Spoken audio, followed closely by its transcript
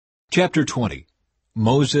Chapter 20.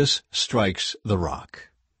 Moses strikes the rock.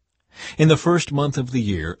 In the first month of the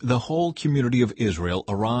year, the whole community of Israel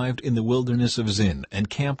arrived in the wilderness of Zin and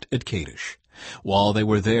camped at Kadesh. While they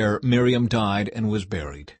were there, Miriam died and was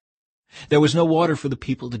buried. There was no water for the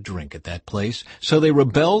people to drink at that place, so they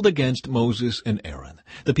rebelled against Moses and Aaron.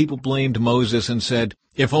 The people blamed Moses and said,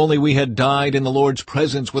 "If only we had died in the Lord's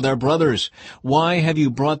presence with our brothers! Why have you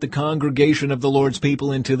brought the congregation of the Lord's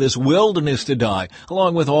people into this wilderness to die,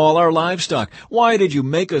 along with all our livestock? Why did you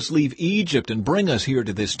make us leave Egypt and bring us here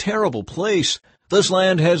to this terrible place? This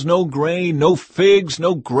land has no grain, no figs,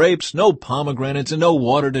 no grapes, no pomegranates, and no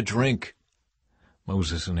water to drink."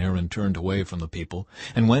 Moses and Aaron turned away from the people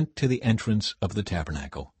and went to the entrance of the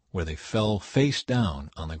tabernacle, where they fell face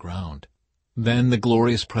down on the ground. Then the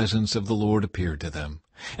glorious presence of the Lord appeared to them.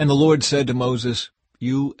 And the Lord said to Moses,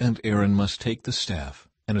 "You and Aaron must take the staff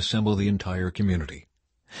and assemble the entire community.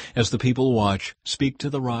 As the people watch, speak to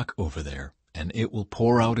the rock over there, and it will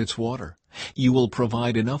pour out its water. You will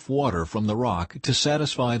provide enough water from the rock to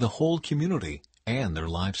satisfy the whole community and their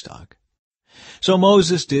livestock." So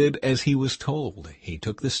Moses did as he was told. He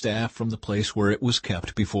took the staff from the place where it was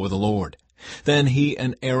kept before the Lord. Then he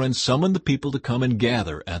and Aaron summoned the people to come and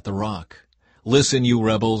gather at the rock. "Listen, you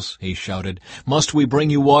rebels," he shouted. "Must we bring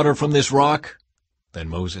you water from this rock?" Then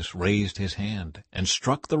Moses raised his hand and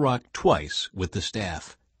struck the rock twice with the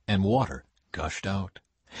staff, and water gushed out.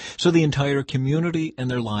 So the entire community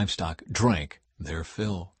and their livestock drank their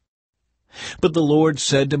fill. But the Lord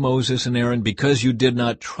said to Moses and Aaron, "Because you did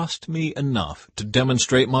not trust me enough to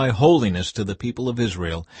demonstrate my holiness to the people of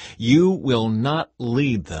Israel, you will not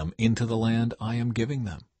lead them into the land I am giving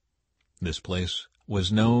them." This place was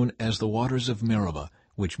known as the waters of Meribah,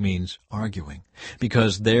 which means arguing,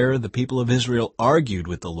 because there the people of Israel argued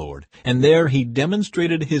with the Lord, and there he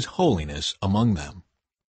demonstrated his holiness among them.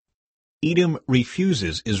 Edom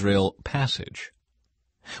refuses Israel passage.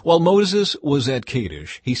 While Moses was at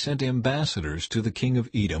Kadesh, he sent ambassadors to the king of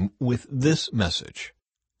Edom with this message.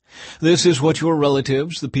 "This is what your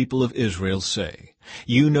relatives, the people of Israel, say.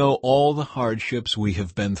 You know all the hardships we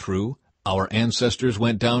have been through. Our ancestors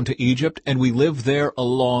went down to Egypt, and we lived there a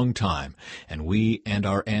long time, and we and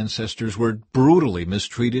our ancestors were brutally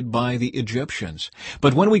mistreated by the Egyptians.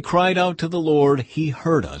 But when we cried out to the Lord, he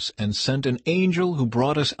heard us and sent an angel who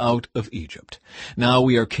brought us out of Egypt. Now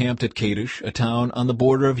we are camped at Kadesh, a town on the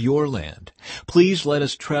border of your land. Please let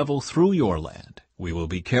us travel through your land. We will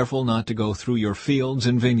be careful not to go through your fields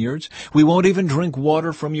and vineyards. We won't even drink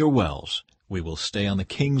water from your wells. We will stay on the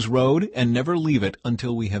king's road and never leave it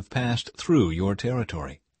until we have passed through your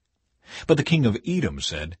territory." But the king of Edom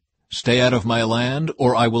said, "Stay out of my land,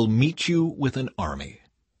 or I will meet you with an army."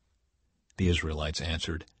 The Israelites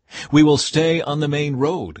answered, "We will stay on the main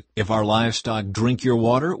road. If our livestock drink your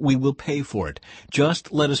water, we will pay for it.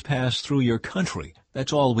 Just let us pass through your country.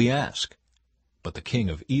 That's all we ask." But the king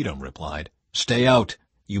of Edom replied, "Stay out.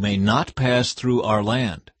 You may not pass through our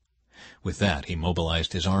land." With that, he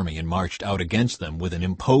mobilized his army and marched out against them with an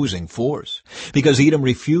imposing force. Because Edom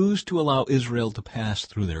refused to allow Israel to pass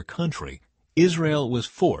through their country, Israel was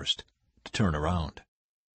forced to turn around.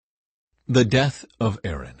 The death of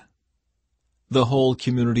Aaron. The whole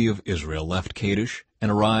community of Israel left Kadesh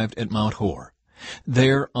and arrived at Mount Hor.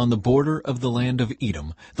 There, on the border of the land of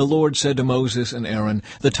Edom, the Lord said to Moses and Aaron,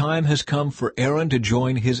 "The time has come for Aaron to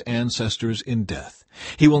join his ancestors in death.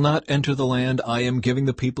 He will not enter the land I am giving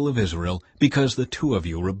the people of Israel, because the two of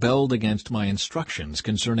you rebelled against my instructions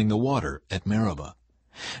concerning the water at Meribah.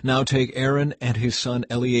 Now take Aaron and his son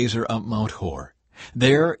Eleazar up Mount Hor.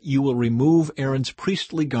 There you will remove Aaron's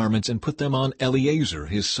priestly garments and put them on Eleazar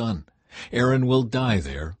his son. Aaron will die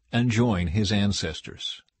there and join his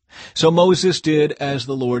ancestors." So Moses did as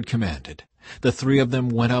the Lord commanded. The three of them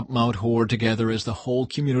went up Mount Hor together as the whole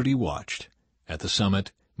community watched. At the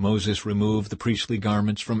summit, Moses removed the priestly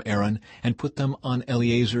garments from Aaron and put them on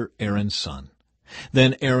Eleazar, Aaron's son.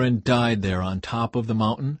 Then Aaron died there on top of the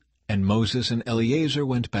mountain, and Moses and Eleazar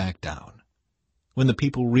went back down. When the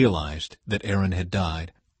people realized that Aaron had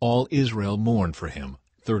died, all Israel mourned for him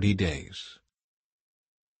 30 days.